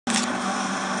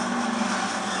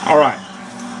Alright,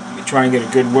 let me try and get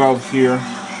a good weld here.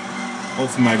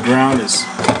 Hopefully my ground is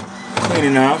clean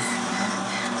enough.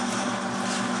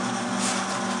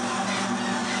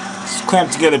 It's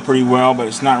clamped together pretty well, but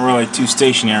it's not really too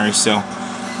stationary, so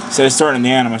instead of starting in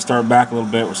the end, I'm going to start back a little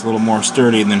bit, which is a little more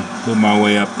sturdy, and then move my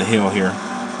way up the hill here.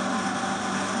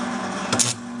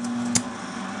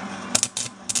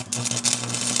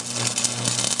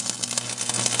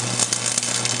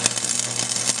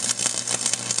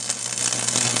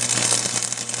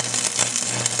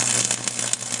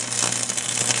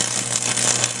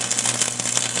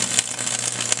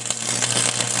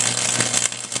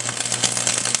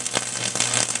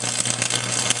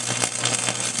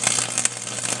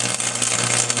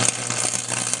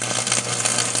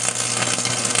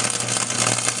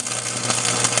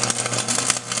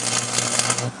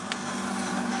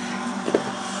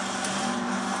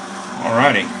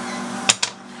 Alrighty,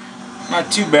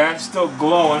 not too bad, still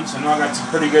glowing, so now I got some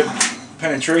pretty good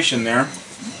penetration there.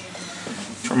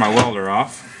 Turn my welder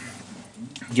off.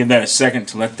 Give that a second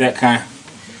to let that kind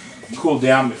of cool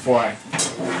down before I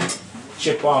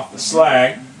chip off the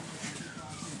slag.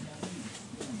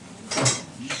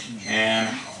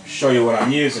 And show you what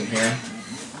I'm using here.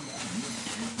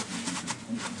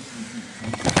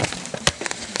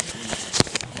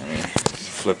 Let me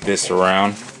flip this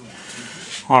around.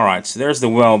 Alright, so there's the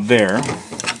weld there.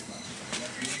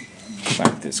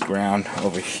 Back this ground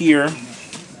over here. I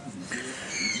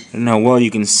don't know how well you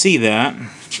can see that. I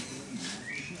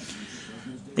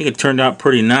think it turned out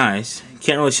pretty nice.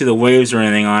 Can't really see the waves or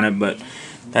anything on it, but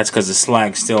that's because the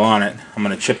slag's still on it. I'm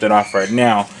going to chip that off right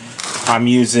now. I'm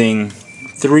using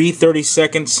 3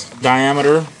 30-second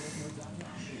diameter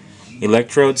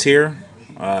electrodes here.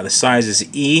 The size is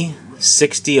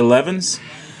E6011s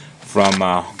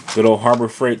from good old Harbor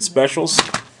Freight Specials.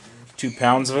 2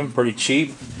 pounds of them, pretty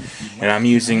cheap. And I'm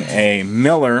using a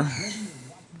Miller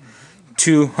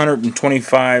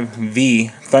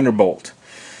 225V Thunderbolt.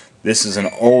 This is an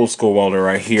old school welder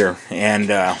right here. And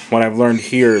what I've learned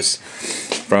here is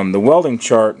from the welding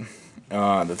chart,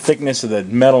 the thickness of the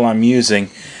metal I'm using,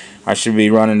 I should be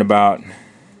running about,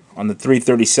 on the 3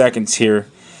 30-seconds here,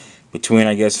 between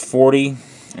I guess 40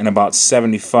 and about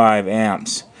 75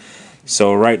 amps.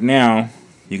 So right now,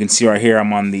 you can see right here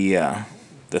I'm on the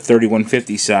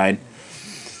 3150 side.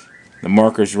 The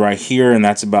marker's right here, and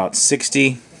that's about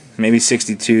 60, maybe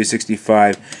 62,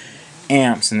 65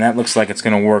 amps, and that looks like it's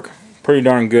going to work pretty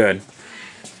darn good.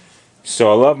 So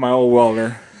I love my old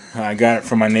welder. I got it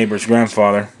from my neighbor's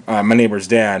grandfather, my neighbor's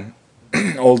dad,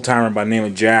 old timer by the name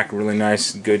of Jack, really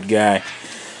nice, good guy.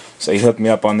 So he hooked me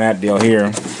up on that deal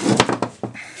here,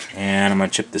 and I'm going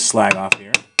to chip this slag off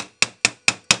here.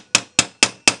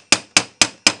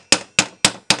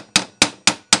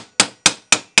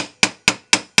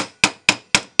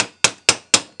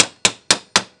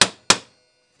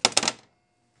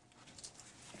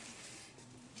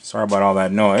 Sorry about all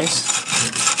that noise.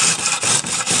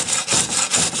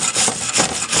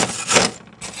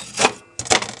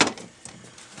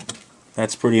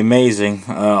 That's pretty amazing.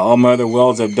 All my other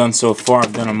welds I've done so far,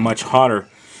 I've done them much hotter.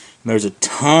 There's a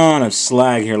ton of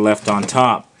slag here left on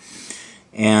top.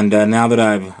 And now that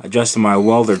I've adjusted my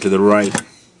welder to the right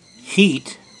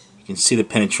heat, you can see the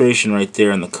penetration right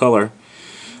there and the color.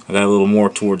 I got a little more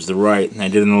towards the right than I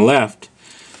did on the left.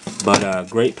 But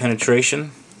great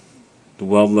penetration. The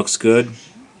weld looks good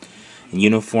and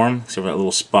uniform, except for that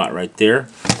little spot right there.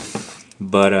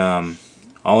 But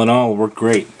all in all, it worked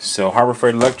great. So Harbor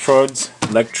Freight electrodes,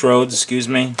 excuse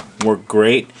me, work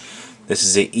great. This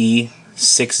is a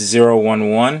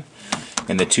E6011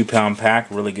 in the 2-pound pack,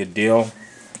 really good deal.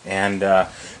 And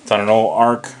it's on an old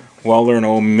arc welder, an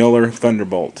old Miller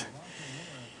Thunderbolt.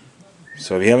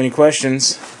 So if you have any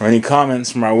questions or any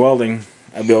comments from our welding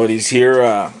abilities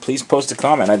here, please post a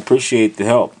comment. I'd appreciate the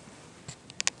help.